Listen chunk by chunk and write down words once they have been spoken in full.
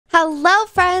Hello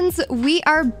friends, we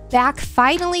are back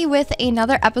finally with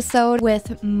another episode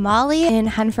with Molly in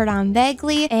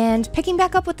Henford-on-Bagley and picking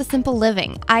back up with the simple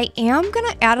living. I am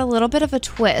gonna add a little bit of a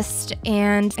twist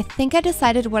and I think I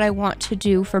decided what I want to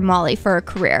do for Molly for a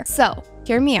career. So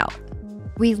hear me out.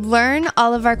 We learn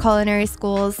all of our culinary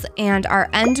schools and our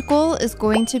end goal is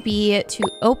going to be to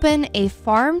open a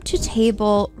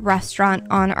farm-to-table restaurant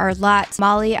on our lot.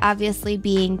 Molly obviously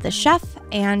being the chef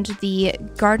and the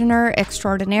gardener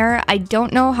extraordinaire. I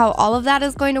don't know how all of that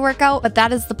is going to work out, but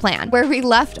that is the plan. Where we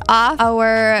left off,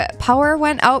 our power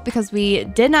went out because we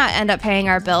did not end up paying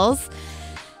our bills.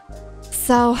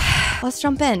 So let's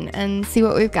jump in and see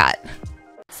what we've got.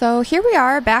 So here we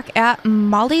are back at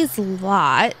Molly's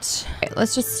lot. Okay,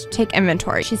 let's just take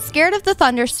inventory. She's scared of the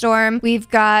thunderstorm. We've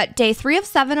got day 3 of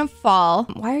 7 of fall.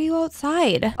 Why are you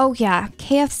outside? Oh yeah,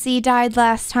 KFC died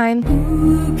last time.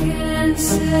 Who can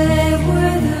say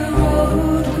where the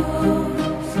road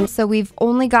goes? So we've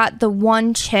only got the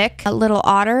one chick, a little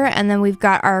otter, and then we've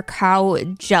got our cow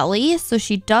Jelly. So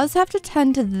she does have to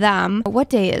tend to them. What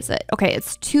day is it? Okay,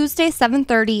 it's Tuesday,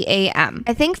 7:30 a.m.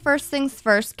 I think first things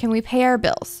first, can we pay our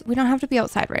bills? We don't have to be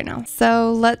outside right now.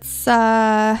 So let's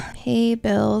pay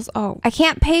bills. Oh, I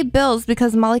can't pay bills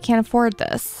because Molly can't afford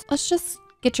this. Let's just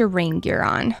get your rain gear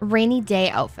on. Rainy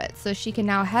day outfit. So she can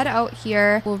now head out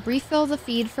here. We'll refill the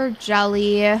feed for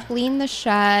Jelly, clean the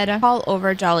shed, call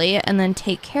over Jelly, and then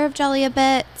take care of Jelly a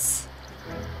bit.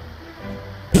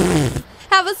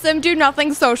 Have a sim do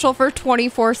nothing social for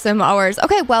 24 sim hours.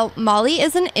 Okay, well, Molly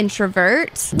is an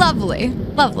introvert. Lovely,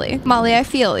 lovely. Molly, I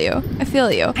feel you. I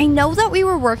feel you. I know that we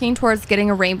were working towards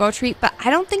getting a rainbow treat, but I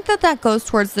don't think that that goes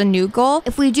towards the new goal.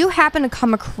 If we do happen to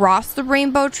come across the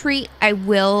rainbow treat, I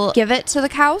will give it to the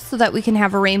cow so that we can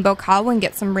have a rainbow cow and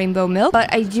get some rainbow milk.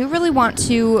 But I do really want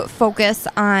to focus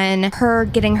on her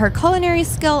getting her culinary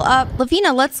skill up.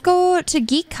 Lavina, let's go to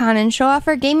GeekCon and show off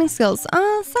our gaming skills.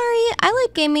 Sorry, I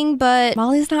like gaming, but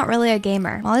Molly's not really a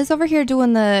gamer. Molly's over here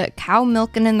doing the cow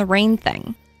milking in the rain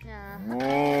thing.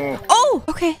 Oh,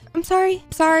 okay. I'm sorry.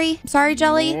 Sorry,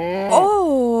 Jelly.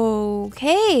 Oh,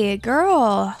 okay,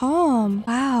 girl. Calm.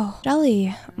 Wow.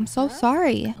 Jelly, I'm so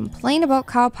sorry. Complain about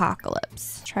cow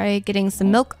apocalypse. Try getting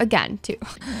some milk again, too.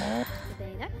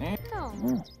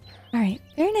 All right.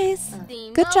 Very nice.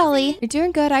 Good, Jelly. You're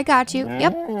doing good. I got you.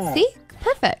 Yep. See?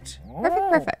 Perfect.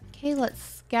 Perfect. Okay, let's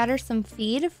scatter some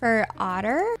feed for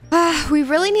Otter. We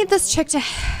really need this chick to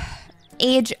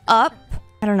age up.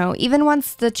 I don't know, even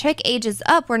once the chick ages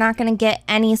up, we're not gonna get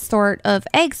any sort of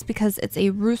eggs because it's a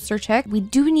rooster chick. We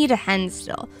do need a hen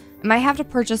still. I might have to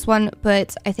purchase one,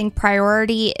 but I think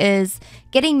priority is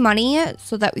getting money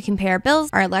so that we can pay our bills.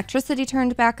 Our electricity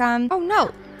turned back on. Oh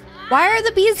no. Why are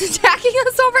the bees attacking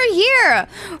us over here?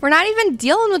 We're not even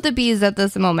dealing with the bees at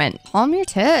this moment. Calm your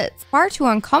tits. Far too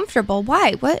uncomfortable.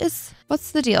 Why?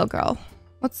 What's the deal, girl?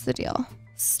 What's the deal?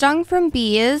 Stung from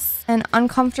bees and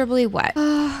uncomfortably wet.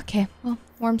 Okay, well,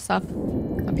 warm stuff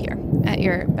up here at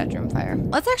your bedroom fire.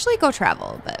 Let's actually go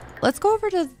travel a bit. Let's go over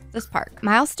to this park.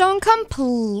 Milestone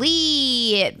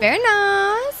complete. Very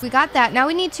nice. We got that. Now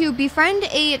we need to befriend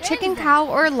a chicken, cow,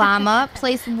 or llama,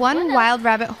 place 1 wild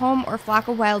rabbit home or flock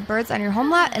of wild birds on your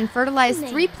home lot, and fertilize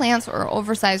 3 plants or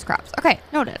oversized crops. Okay,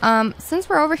 noted. Since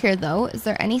we're over here though, is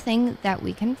there anything that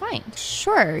we can find?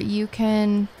 Sure, you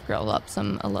can grill up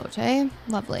some elote.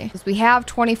 Lovely. Because we have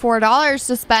 $24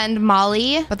 to spend,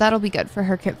 Molly, but that'll be good for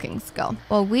her cooking skill.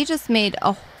 Well, we just made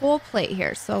a whole plate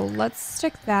here, so let's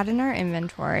stick that in our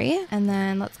inventory and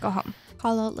then let's go home.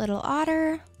 Call out little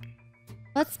Otter.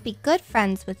 Let's be good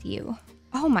friends with you.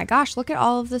 Oh my gosh, look at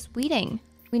all of this weeding.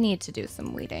 We need to do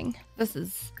some weeding. This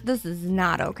is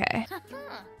not okay.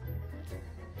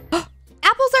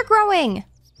 Apples are growing.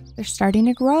 They're starting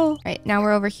to grow. All right, now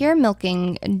we're over here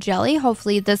milking Jelly.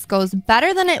 Hopefully this goes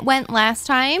better than it went last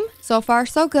time. So far,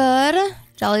 so good.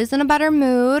 Jelly's in a better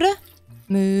mood.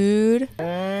 Good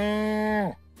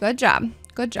job.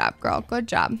 Good job, girl. Good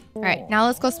job. All right, now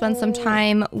let's go spend some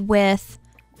time with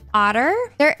Otter.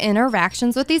 Their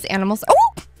interactions with these animals.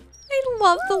 Oh, I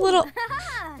love the little...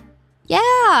 Yeah.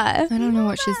 I don't know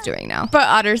what she's doing now, but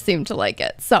Otter seemed to like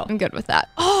it, so I'm good with that.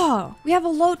 Oh, we have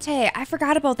elote. I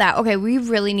forgot about that. Okay, we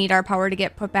really need our power to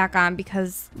get put back on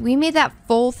because we made that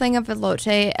full thing of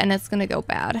elote and it's gonna go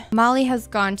bad. Molly has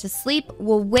gone to sleep.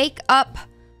 We'll wake up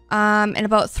in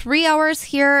about 3 hours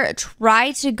here.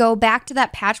 Try to go back to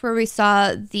that patch where we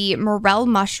saw the morel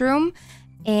mushroom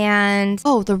and,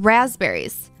 oh, the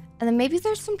raspberries. And then maybe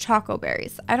there's some choco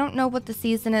berries. I don't know what the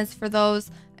season is for those.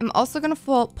 I'm also going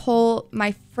to pull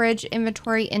my fridge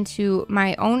inventory into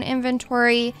my own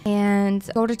inventory and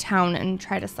go to town and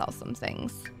try to sell some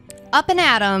things. Up and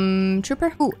at 'em,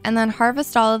 trooper. Ooh, and then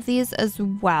harvest all of these as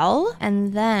well.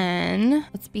 And then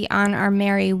let's be on our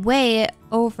merry way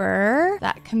over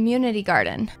that community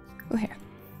garden. Go here.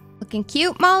 Looking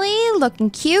cute, Molly. Looking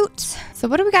cute. So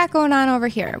what do we got going on over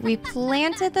here? We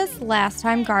planted this last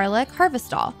time, garlic.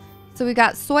 Harvest all. So we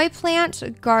got soy plant,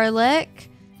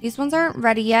 garlic. These ones aren't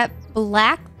ready yet.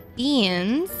 Black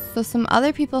beans. So some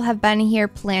other people have been here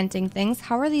planting things.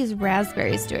 How are these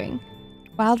raspberries doing?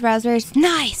 Wild raspberries.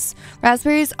 Nice!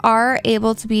 Raspberries are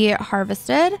able to be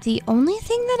harvested. The only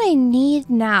thing that I need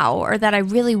now, or that I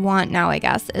really want now, I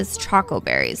guess, is choco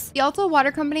berries. The Alto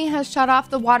Water Company has shut off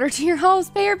the water to your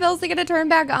house. Pay your bills to get it turned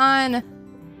back on.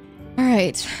 All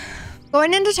right.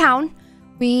 Going into town.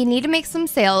 We need to make some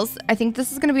sales. I think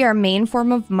this is going to be our main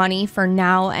form of money for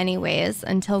now anyways,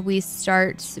 until we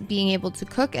start being able to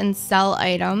cook and sell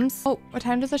items. Oh, what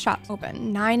time does the shop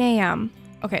open? 9 a.m.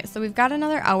 Okay, so we've got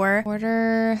another hour.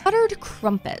 Order buttered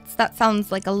crumpets. That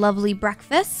sounds like a lovely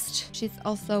breakfast. She's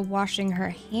also washing her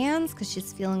hands because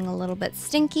she's feeling a little bit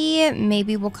stinky.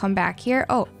 Maybe we'll come back here.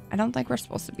 Oh, I don't think we're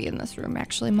supposed to be in this room,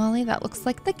 actually, Molly. That looks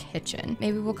like the kitchen.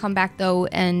 Maybe we'll come back, though,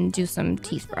 and do some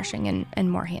teeth brushing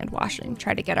and more hand washing.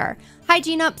 Try to get our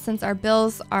hygiene up since our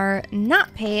bills are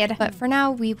not paid. But for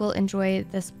now, we will enjoy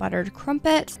this buttered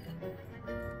crumpet.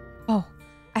 Oh.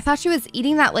 I thought she was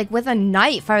eating that like with a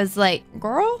knife. I was like,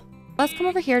 girl, let's come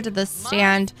over here to this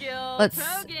stand. Let's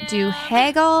do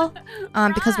haggle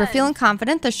because we're feeling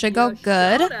confident. This should go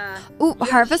good. Ooh,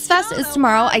 Harvest Fest is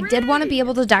tomorrow. I did want to be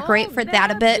able to decorate for that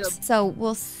a bit. So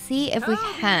we'll see if we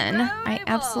can. I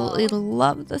absolutely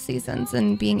love the seasons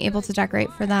and being able to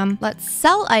decorate for them. Let's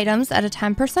sell items at a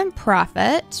 10%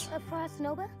 profit.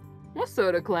 What's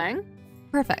soda clang?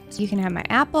 Perfect. You can have my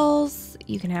apples.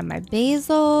 You can have my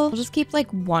basil. We'll just keep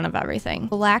like one of everything.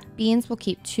 Black beans we'll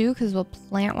keep 2 because we'll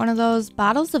plant one of those.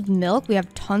 Bottles of milk. We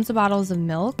have tons of bottles of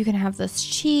milk. You can have this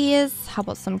cheese. How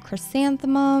about some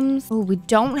chrysanthemums? Oh, we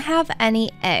don't have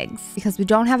any eggs because we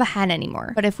don't have a hen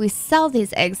anymore. But if we sell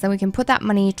these eggs, then we can put that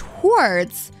money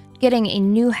towards getting a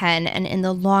new hen. And in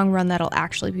the long run, that'll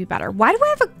actually be better. Why do I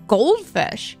have a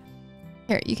goldfish?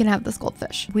 Here, you can have this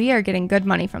goldfish. We are getting good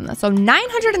money from this. So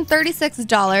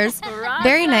 $936.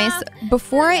 Very nice.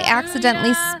 Before I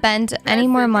accidentally spend any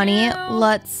more money,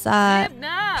 let's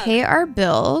pay our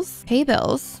bills. Pay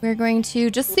bills. We're going to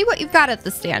just see what you've got at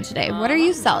the stand today. What are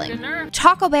you selling?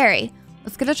 Choco berry.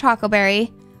 Let's get a choco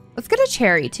berry. Let's get a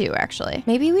cherry too, actually.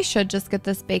 Maybe we should just get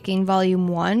this baking volume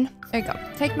 1. There you go.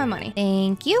 Take my money.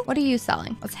 Thank you. What are you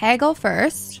selling? Let's haggle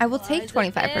first. I will take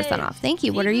 25% off. Thank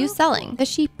you. What are you selling?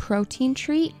 Fishy protein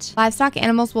treat. Livestock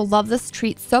animals will love this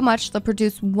treat so much they'll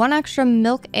produce 1 extra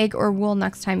milk, egg, or wool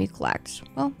next time you collect.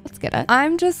 Well, let's get it.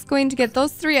 I'm just going to get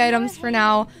those 3 items for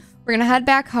now. We're gonna head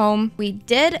back home. We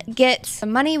did get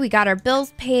some money. We got our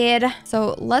bills paid.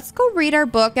 So let's go read our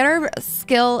book, get our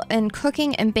skill in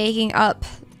cooking and baking up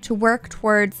to work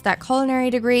towards that culinary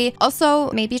degree.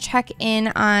 Also, maybe check in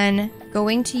on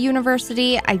going to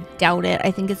university. I doubt it.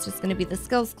 I think it's just going to be the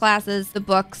skills classes, the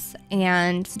books,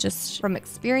 and just from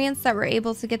experience that we're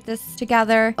able to get this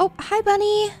together. Oh, hi,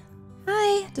 Bunny.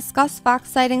 Hi. Discuss fox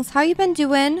sightings. How you been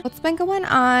doing? What's been going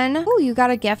on? Oh, you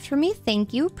got a gift for me.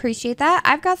 Thank you. Appreciate that.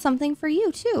 I've got something for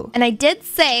you too. And I did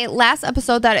say last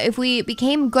episode that if we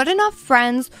became good enough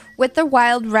friends with the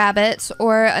wild rabbit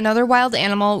or another wild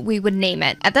animal, we would name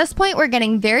it. At this point, we're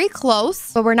getting very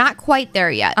close, but we're not quite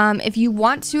there yet. If you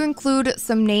want to include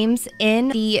some names in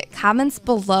the comments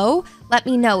below, let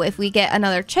me know if we get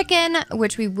another chicken,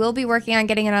 which we will be working on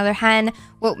getting another hen.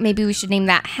 Well, maybe we should name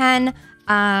that hen.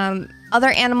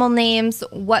 Other animal names,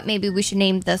 what maybe we should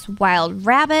name this wild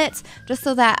rabbit, just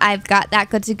so that I've got that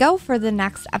good to go for the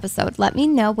next episode. Let me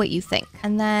know what you think.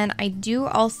 And then I do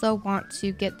also want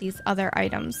to get these other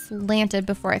items planted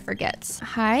before I forget.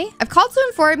 Hi. I've called to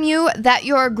inform you that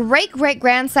your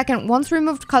great-great-grandsecond once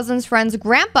removed cousin's friend's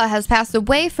grandpa has passed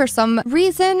away for some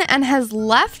reason and has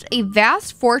left a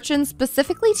vast fortune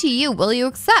specifically to you. Will you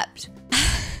accept?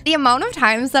 The amount of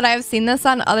times that I've seen this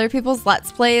on other people's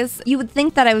Let's Plays, you would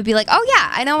think that I would be like, oh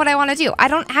yeah, I know what I want to do. I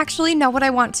don't actually know what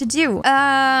I want to do.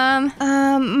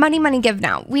 Money, give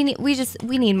now. We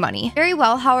need money. Very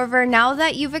well. However, now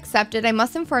that you've accepted, I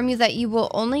must inform you that you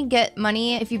will only get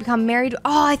money if you become married.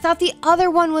 Oh, I thought the other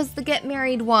one was the get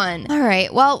married one. All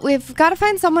right. Well, we've got to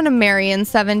find someone to marry in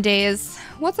 7 days.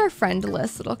 What's our friend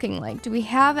list looking like? Do we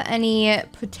have any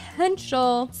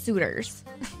potential suitors?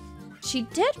 She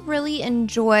did really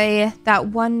enjoy that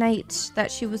one night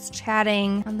that she was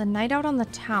chatting on the night out on the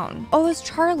town. Oh, it was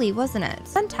Charlie, wasn't it?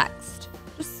 Send text.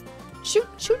 Just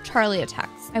shoot Charlie a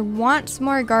text. I want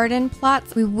more garden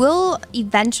plots. We will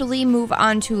eventually move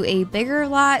on to a bigger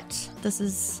lot. This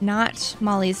is not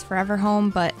Mollie's forever home,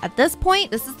 but at this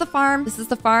point, this is the farm. This is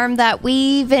the farm that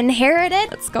we've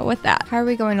inherited. Let's go with that. How are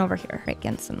we going over here? Right,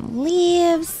 getting some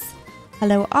leaves.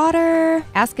 Hello, Otter.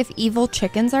 Ask if evil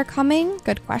chickens are coming.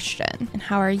 Good question. And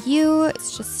how are you?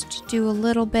 Let's just do a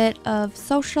little bit of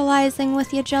socializing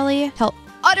with you, Jelly. Tell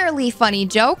utterly funny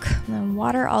joke. And then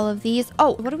water all of these.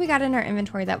 Oh, what do we got in our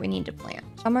inventory that we need to plant?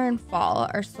 Summer and fall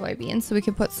are soybeans. So we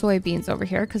could put soybeans over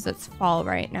here because it's fall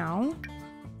right now.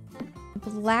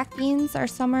 Black beans are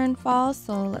summer and fall.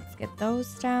 So let's get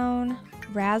those down.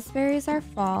 Raspberries are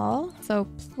fall, so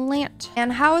plant.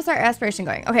 And how is our aspiration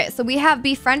going? Okay, so we have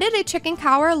befriended a chicken,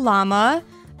 cow, or llama.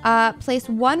 Place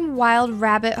one wild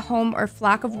rabbit, home, or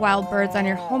flock of wild birds on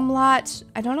your home lot.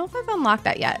 I don't know if I've unlocked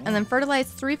that yet. And then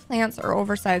fertilize 3 plants or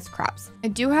oversized crops. I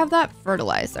do have that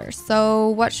fertilizer. So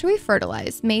what should we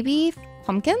fertilize? Maybe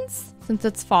pumpkins, since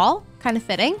it's fall. Kind of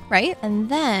fitting, right? And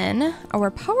then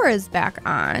our power is back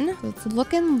on. So it's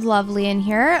looking lovely in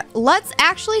here. Let's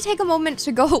actually take a moment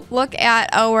to go look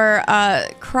at our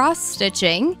cross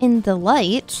stitching in the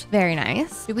light. Very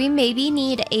nice. Do we maybe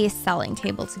need a selling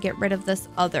table to get rid of this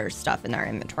other stuff in our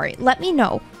inventory? Let me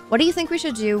know. What do you think we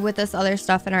should do with this other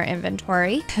stuff in our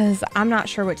inventory? Because I'm not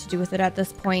sure what to do with it at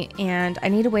this point, and I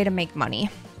need a way to make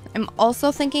money. I'm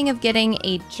also thinking of getting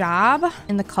a job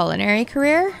in the culinary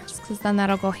career, just because then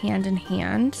that'll go hand in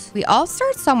hand. We all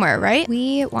start somewhere, right?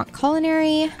 We want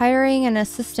culinary, hiring an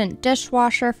assistant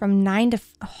dishwasher from 9 to...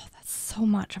 Oh, that's so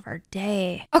much of our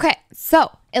day. Okay, so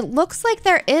it looks like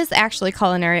there is actually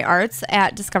culinary arts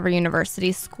at Discover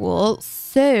University School.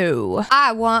 So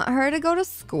I want her to go to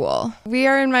school. We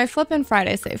are in my Flippin'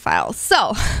 Friday save file.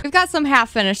 So we've got some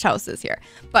half-finished houses here,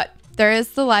 but there is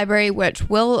the library, which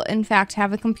will, in fact,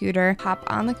 have a computer. Hop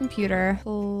on the computer,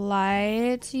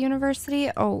 fly to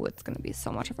university. Oh, it's going to be so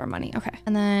much of our money. Okay.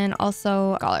 And then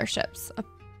also scholarships.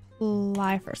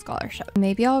 Apply for scholarship.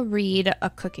 Maybe I'll read a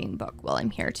cooking book while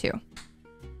I'm here, too.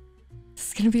 This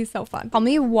is going to be so fun. Tell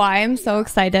me why I'm so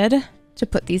excited to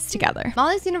put these together.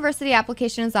 Mollie's university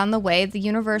application is on the way. The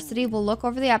university will look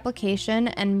over the application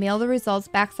and mail the results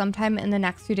back sometime in the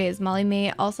next few days. Mollie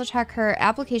may also check her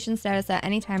application status at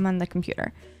any time on the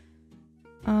computer.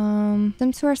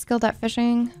 Sims who are skilled at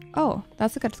fishing. Oh,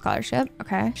 that's a good scholarship.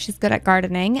 Okay. She's good at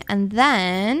gardening. And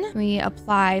then we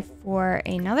apply for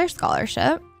another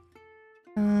scholarship.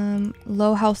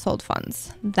 Low household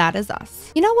funds. That is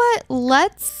us. You know what?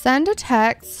 Let's send a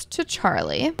text to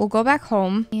Charlie. We'll go back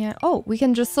home. And oh, we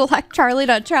can just select Charlie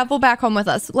to travel back home with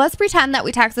us. Let's pretend that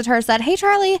we texted her, said, "Hey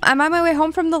Charlie, I'm on my way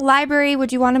home from the library.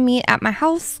 Would you want to meet at my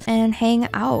house and hang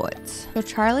out?" So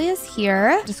Charlie is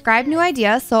here. Describe new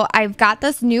idea. So I've got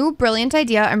this new brilliant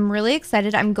idea. I'm really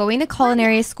excited. I'm going to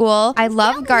culinary school. I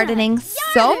love gardening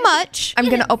so much. I'm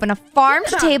gonna open a farm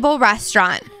to table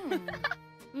restaurant.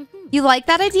 You like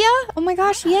that idea? Oh my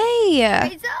gosh,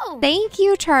 yay. Thank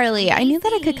you, Charlie. I knew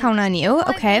that I could count on you.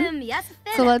 Okay.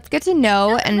 So let's get to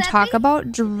know and talk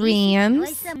about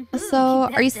dreams. So,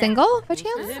 are you single by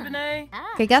chance? Okay,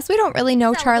 I guess we don't really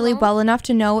know Charlie well enough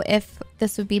to know if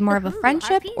this would be more of a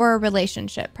friendship or a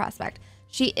relationship prospect.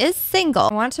 She is single.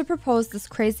 I want to propose this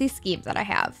crazy scheme that I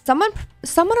have.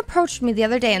 Someone approached me the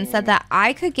other day and said that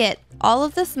I could get all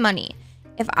of this money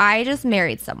if I just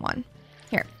married someone.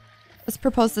 Here. Let's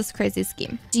propose this crazy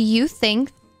scheme. Do you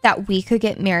think that we could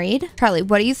get married? Charlie,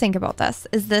 what do you think about this?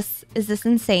 Is this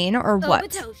insane or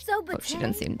what? Oh, she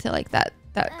didn't seem to like that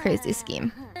crazy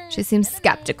scheme. She seems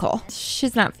skeptical.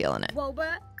 She's not feeling it.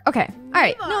 Okay. All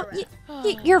right. No,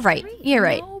 you're right. You're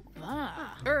right.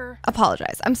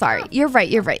 Apologize. I'm sorry. You're right.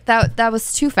 You're right. That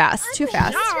was too fast. Too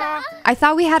fast. I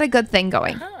thought we had a good thing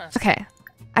going. Okay.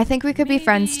 I think we could be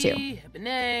friends too.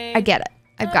 I get it.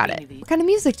 I've got it. What kind of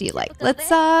music do you like?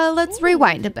 Let's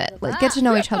rewind a bit. Let's get to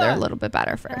know each other a little bit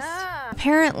better first.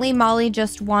 Apparently, Mollie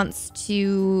just wants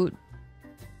to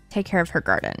take care of her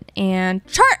garden. And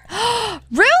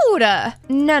rude!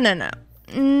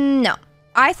 No.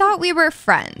 I thought we were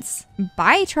friends.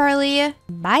 Bye, Charlie.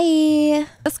 Bye.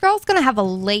 This girl's gonna have a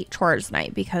late chores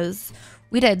night because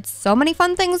we did so many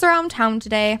fun things around town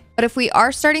today. But if we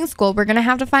are starting school, we're gonna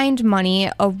have to find money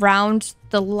around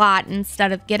the lot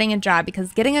instead of getting a job,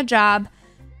 because getting a job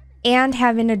and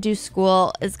having to do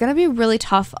school is gonna be really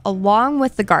tough along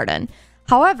with the garden.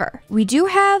 However, we do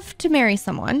have to marry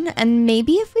someone, and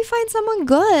maybe if we find someone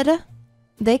good,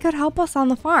 they could help us on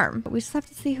the farm. But we just have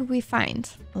to see who we find.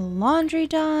 Laundry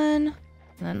done.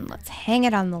 And then let's hang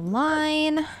it on the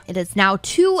line. It is now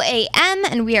 2 a.m.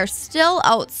 and we are still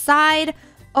outside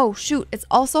Oh shoot, it's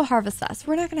also Harvest Fest.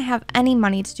 We're not gonna have any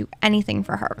money to do anything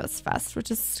for Harvest Fest,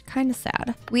 which is kind of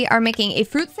sad. We are making a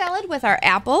fruit salad with our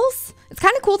apples. It's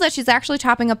kind of cool that she's actually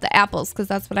chopping up the apples because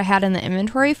that's what I had in the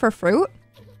inventory for fruit.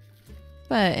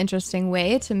 But interesting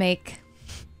way to make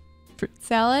fruit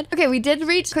salad. Okay, we did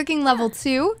reach cooking level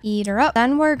 2. Eat her up.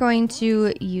 Then we're going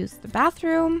to use the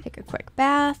bathroom, take a quick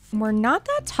bath. We're not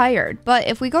that tired, but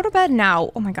if we go to bed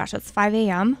now, oh my gosh, it's 5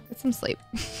 a.m. Get some sleep.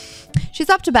 She's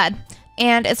up to bed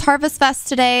and it's Harvest Fest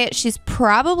today. She's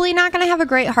probably not going to have a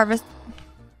great harvest.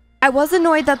 I was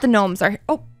annoyed that the gnomes are,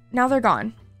 oh, now they're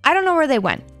gone. I don't know where they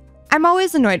went. I'm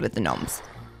always annoyed with the gnomes.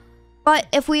 But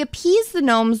if we appease the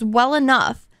gnomes well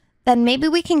enough, then maybe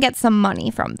we can get some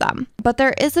money from them. But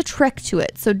there is a trick to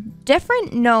it. So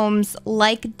different gnomes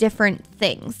like different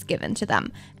things given to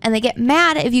them. And they get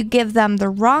mad if you give them the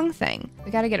wrong thing. We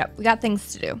gotta get up. We got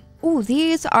things to do. Ooh,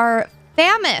 these are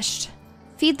famished.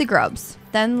 Feed the grubs.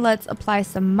 Then let's apply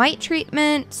some mite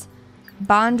treatment.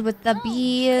 Bond with the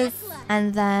bees.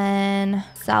 And then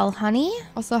sell honey.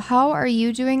 Also, how are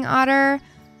you doing, Otter?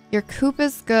 Your coop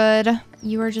is good.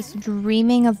 You are just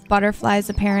dreaming of butterflies,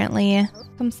 apparently.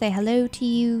 Come say hello to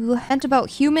you. Vent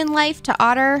about human life to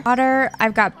Otter. Otter,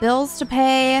 I've got bills to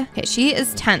pay. Okay, she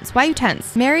is tense. Why are you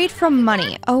tense? Married from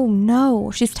money. Oh no,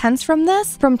 she's tense from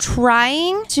this? From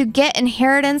trying to get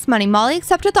inheritance money. Mollie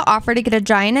accepted the offer to get a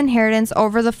giant inheritance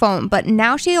over the phone, but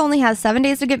now she only has 7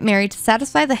 days to get married to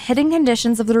satisfy the hidden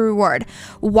conditions of the reward.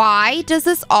 Why does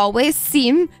this always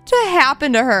seem to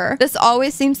happen to her? This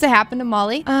always seems to happen to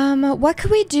Mollie. What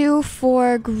could we do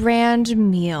for grand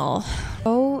meal?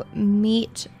 Oh,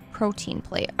 meat protein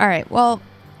plate. All right, well,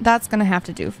 that's gonna have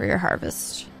to do for your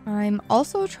harvest. I'm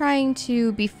also trying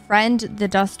to befriend the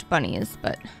dust bunnies,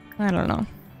 but I don't know.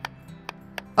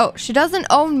 Oh, she doesn't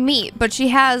own meat, but she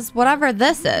has whatever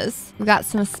this is. We got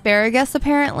some asparagus,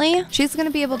 apparently. She's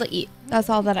gonna be able to eat. That's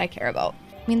all that I care about.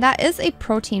 I mean, that is a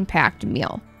protein-packed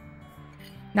meal.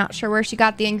 Not sure where she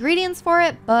got the ingredients for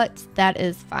it, but that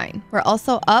is fine. We're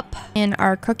also up in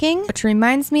our cooking, which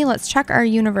reminds me, let's check our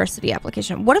university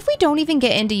application. What if we don't even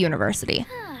get into university?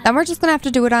 Then we're just gonna have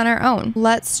to do it on our own.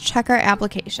 Let's check our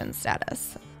application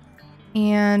status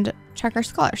and check our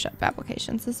scholarship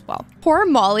applications as well. Poor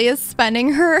Mollie is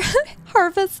spending her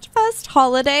Harvest Fest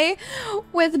holiday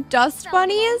with dust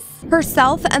bunnies,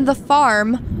 herself and the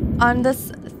farm on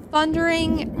this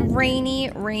thundering,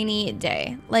 rainy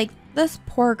day. Like, this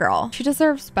poor girl. She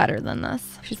deserves better than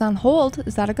this. She's on hold.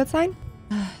 Is that a good sign?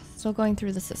 Still going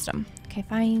through the system. Okay,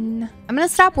 fine. I'm gonna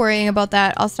stop worrying about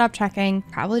that. I'll stop checking.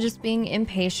 Probably just being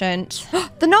impatient.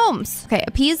 The gnomes. Okay,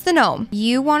 appease the gnome.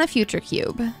 You want a future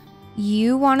cube.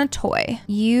 You want a toy.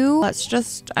 You, let's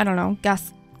just, I don't know,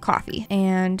 guess coffee.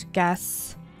 And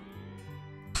guess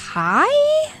pie?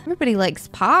 Everybody likes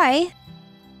pie.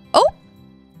 Oh!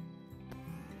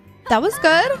 That was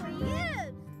good.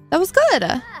 That was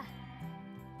good.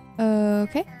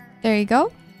 Okay, there you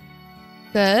go.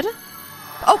 Good.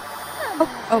 Oh.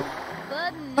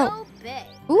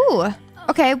 Ooh.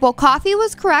 Okay, well, coffee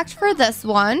was correct for this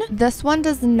one. This one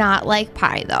does not like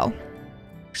pie, though.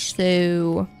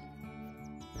 So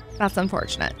that's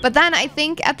unfortunate. But then I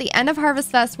think at the end of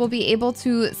Harvest Fest, we'll be able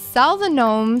to sell the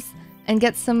gnomes and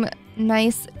get some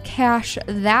nice cash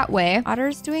that way.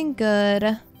 Otter's doing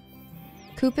good.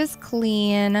 Coop is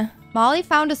clean. Mollie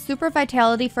found a super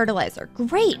vitality fertilizer.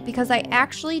 Great, because I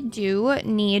actually do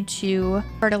need to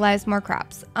fertilize more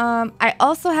crops. I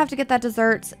also have to get that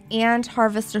dessert and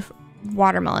harvest a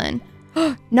watermelon.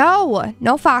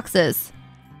 No foxes.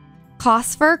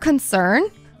 Cause for concern?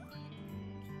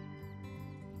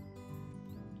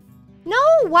 No,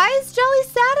 why is Jelly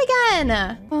sad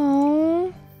again?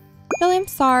 Oh, Jelly, I'm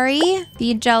sorry.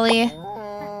 Feed Jelly.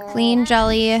 Clean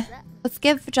Jelly. Let's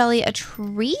give Jelly a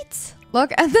treat.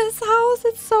 Look at this house.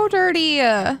 It's so dirty.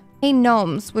 Hey,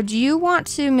 gnomes, would you want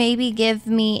to maybe give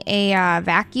me a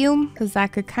vacuum? Because I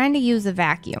could kind of use a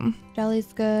vacuum.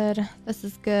 Jelly's good. This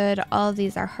is good. All of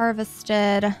these are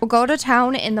harvested. We'll go to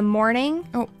town in the morning.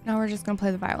 Oh, now we're just going to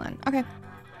play the violin. Okay.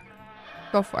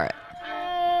 Go for it.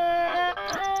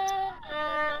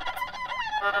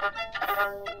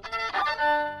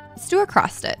 Let's do a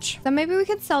cross stitch. So maybe we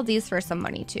could sell these for some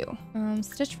money too.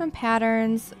 Stitch from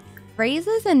patterns.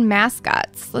 Phrases and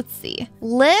mascots. Let's see.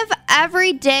 Live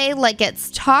every day like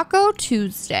it's Taco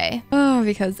Tuesday. Oh,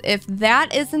 because if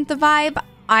that isn't the vibe,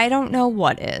 I don't know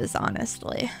what is,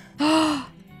 honestly.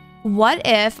 What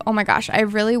if, oh my gosh, I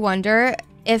really wonder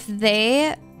if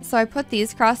they So I put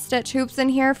these cross-stitch hoops in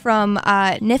here from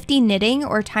Nifty Knitting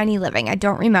or Tiny Living. I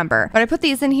don't remember. But I put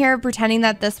these in here pretending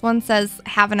that this one says,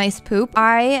 have a nice poop.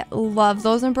 I love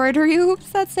those embroidery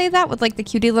hoops that say that with like the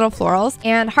cutie little florals.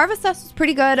 And Harvest Fest was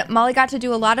pretty good. Molly got to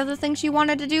do a lot of the things she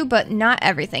wanted to do, but not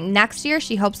everything. Next year,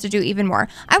 she hopes to do even more.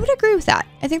 I would agree with that.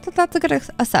 I think that that's a good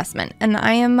assessment. And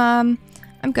I'm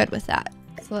good with that.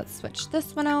 So let's switch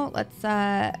this one out. Let's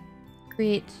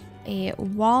create a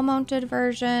wall-mounted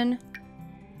version.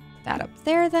 That up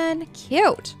there then.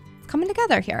 Cute. It's coming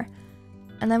together here.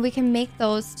 And then we can make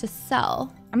those to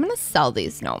sell. I'm going to sell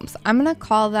these gnomes. I'm going to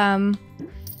call them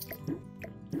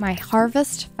my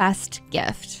Harvest Fest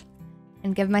gift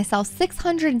and give myself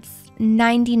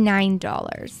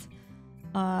 $699.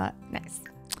 Nice.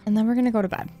 And then we're going to go to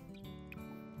bed.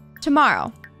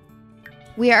 Tomorrow,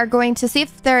 we are going to see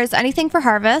if there is anything for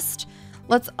harvest.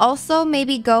 Let's also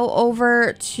maybe go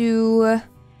over to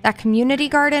that community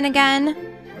garden again.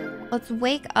 Let's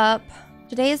wake up.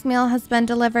 Today's meal has been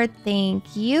delivered.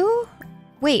 Thank you.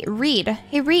 Wait, Reed.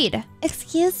 Hey, Reed.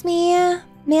 Excuse me,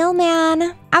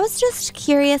 mailman. I was just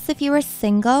curious if you were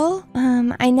single.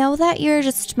 I know that you're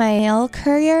just my mail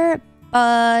courier,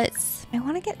 but I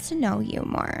want to get to know you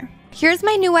more. Here's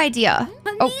my new idea.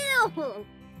 Oh,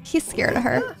 he's scared of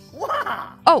her.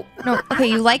 Oh, no. Okay,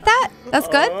 you like that? That's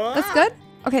good? That's good?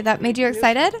 Okay, that made you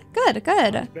excited? Good,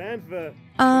 good.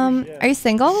 Are you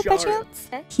single by chance?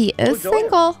 He is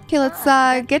single. Okay, let's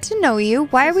get to know you.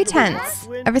 Why are we tense?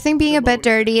 Everything being a bit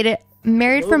dirty.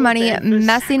 Married for money.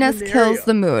 Messiness kills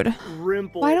the mood.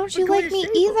 Why don't you like me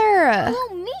either?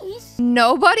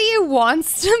 Nobody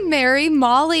wants to marry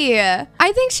Molly.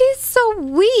 I think she's so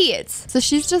sweet. So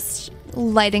she's just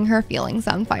lighting her feelings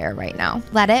on fire right now.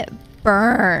 Let it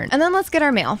burn. And then let's get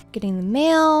our mail. Getting the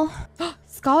mail.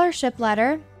 Scholarship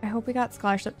letter. I hope we got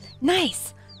scholarship.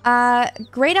 Nice.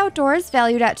 Great Outdoors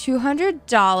valued at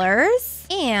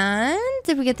 $200. And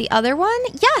did we get the other one?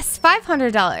 Yes,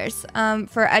 $500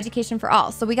 for education for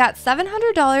all. So we got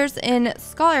 $700 in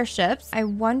scholarships. I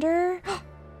wonder,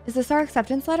 is this our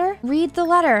acceptance letter? Read the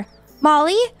letter.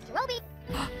 Molly?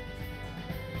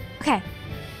 Okay.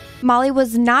 Molly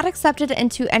was not accepted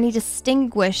into any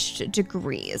distinguished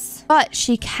degrees, but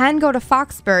she can go to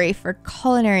Foxbury for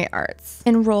culinary arts.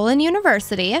 Enroll in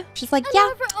university. She's like, yeah,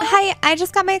 hi, I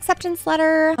just got my acceptance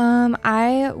letter.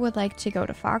 I would like to go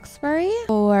to Foxbury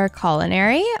for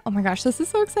culinary. Oh my gosh, this is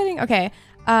so exciting. Okay,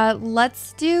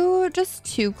 let's do just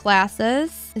 2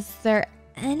 classes. Is there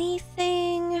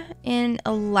anything in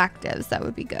electives that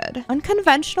would be good?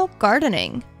 Unconventional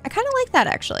gardening. I kind of like that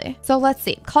actually. So let's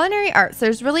see. Culinary arts.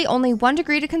 There's really only 1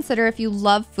 degree to consider if you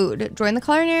love food. Join the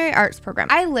culinary arts program.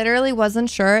 I literally wasn't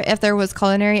sure if there was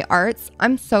culinary arts.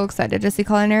 I'm so excited to see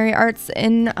culinary arts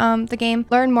in the game.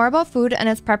 Learn more about food and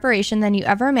its preparation than you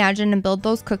ever imagined and build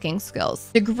those cooking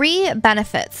skills. Degree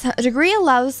benefits. A degree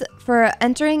allows for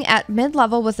entering at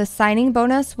mid-level with a signing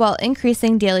bonus while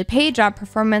increasing daily pay, job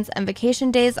performance, and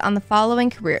vacation days on the following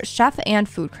careers: chef and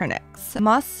food critics.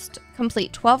 Must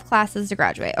complete 12 classes to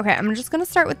graduate. Okay, I'm just going to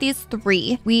start with these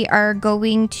 3. We are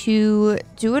going to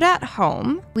do it at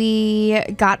home. We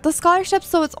got the scholarship,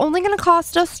 so it's only going to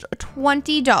cost us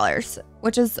 $20,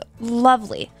 which is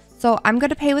lovely. So I'm going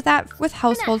to pay with that with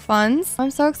household funds. I'm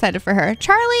so excited for her.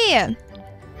 Charlie!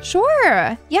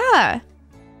 Sure, yeah.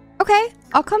 Okay,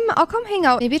 I'll come hang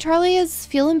out. Maybe Charlie is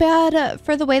feeling bad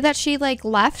for the way that she like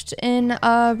left in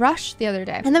a rush the other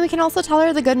day. And then we can also tell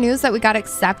her the good news that we got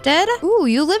accepted. Ooh,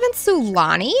 you live in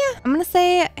Sulani? I'm gonna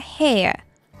say, hey,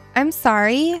 I'm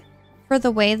sorry for the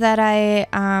way that I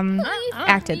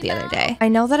acted the other day. I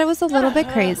know that it was a little bit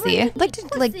crazy. I'd like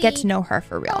to get to know her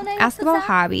for real. Ask about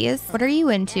hobbies. What are you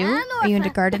into? Are you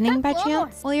into gardening by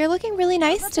chance? Well, you're looking really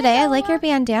nice today. I like your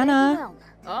bandana.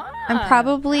 I'm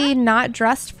probably not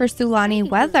dressed for Sulani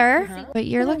weather, but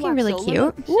you're looking really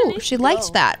cute. Ooh, she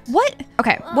liked that. What?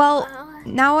 Okay, well,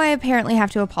 now I apparently have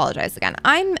to apologize again.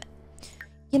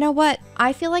 You know what?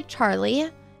 I feel like Charlie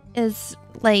is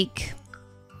like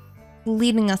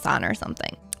leading us on or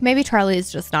something. Maybe Charlie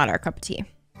is just not our cup of tea.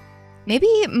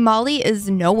 Maybe Molly is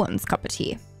no one's cup of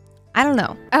tea. I don't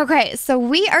know. Okay, so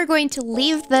we are going to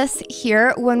leave this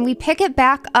here. When we pick it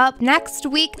back up next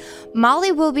week,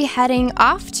 Molly will be heading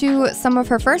off to some of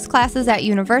her first classes at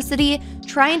university,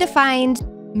 trying to find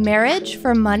marriage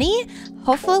for money,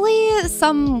 hopefully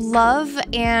some love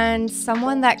and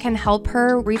someone that can help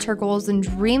her reach her goals and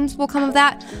dreams will come of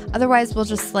that. Otherwise, we'll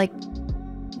just like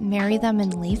marry them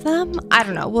and leave them. I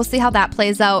don't know. We'll see how that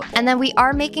plays out. And then we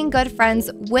are making good friends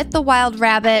with the wild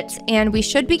rabbit, and we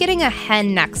should be getting a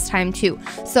hen next time too.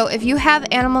 So if you have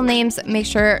animal names, make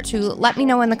sure to let me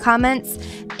know in the comments.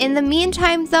 In the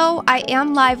meantime though, I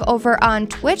am live over on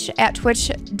Twitch at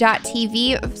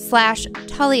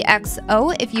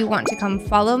twitch.tv/taliexo. If you want to come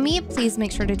follow me, please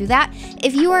make sure to do that.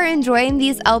 If you are enjoying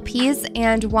these LPs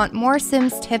and want more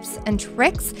Sims tips and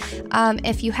tricks,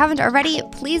 if you haven't already,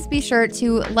 please be sure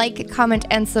to like, comment,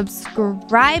 and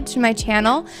subscribe to my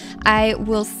channel. I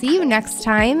will see you next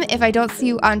time if I don't see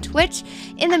you on Twitch.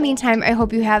 In the meantime, I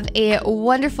hope you have a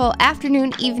wonderful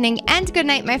afternoon, evening, and good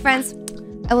night, my friends.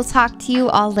 I will talk to you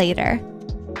all later.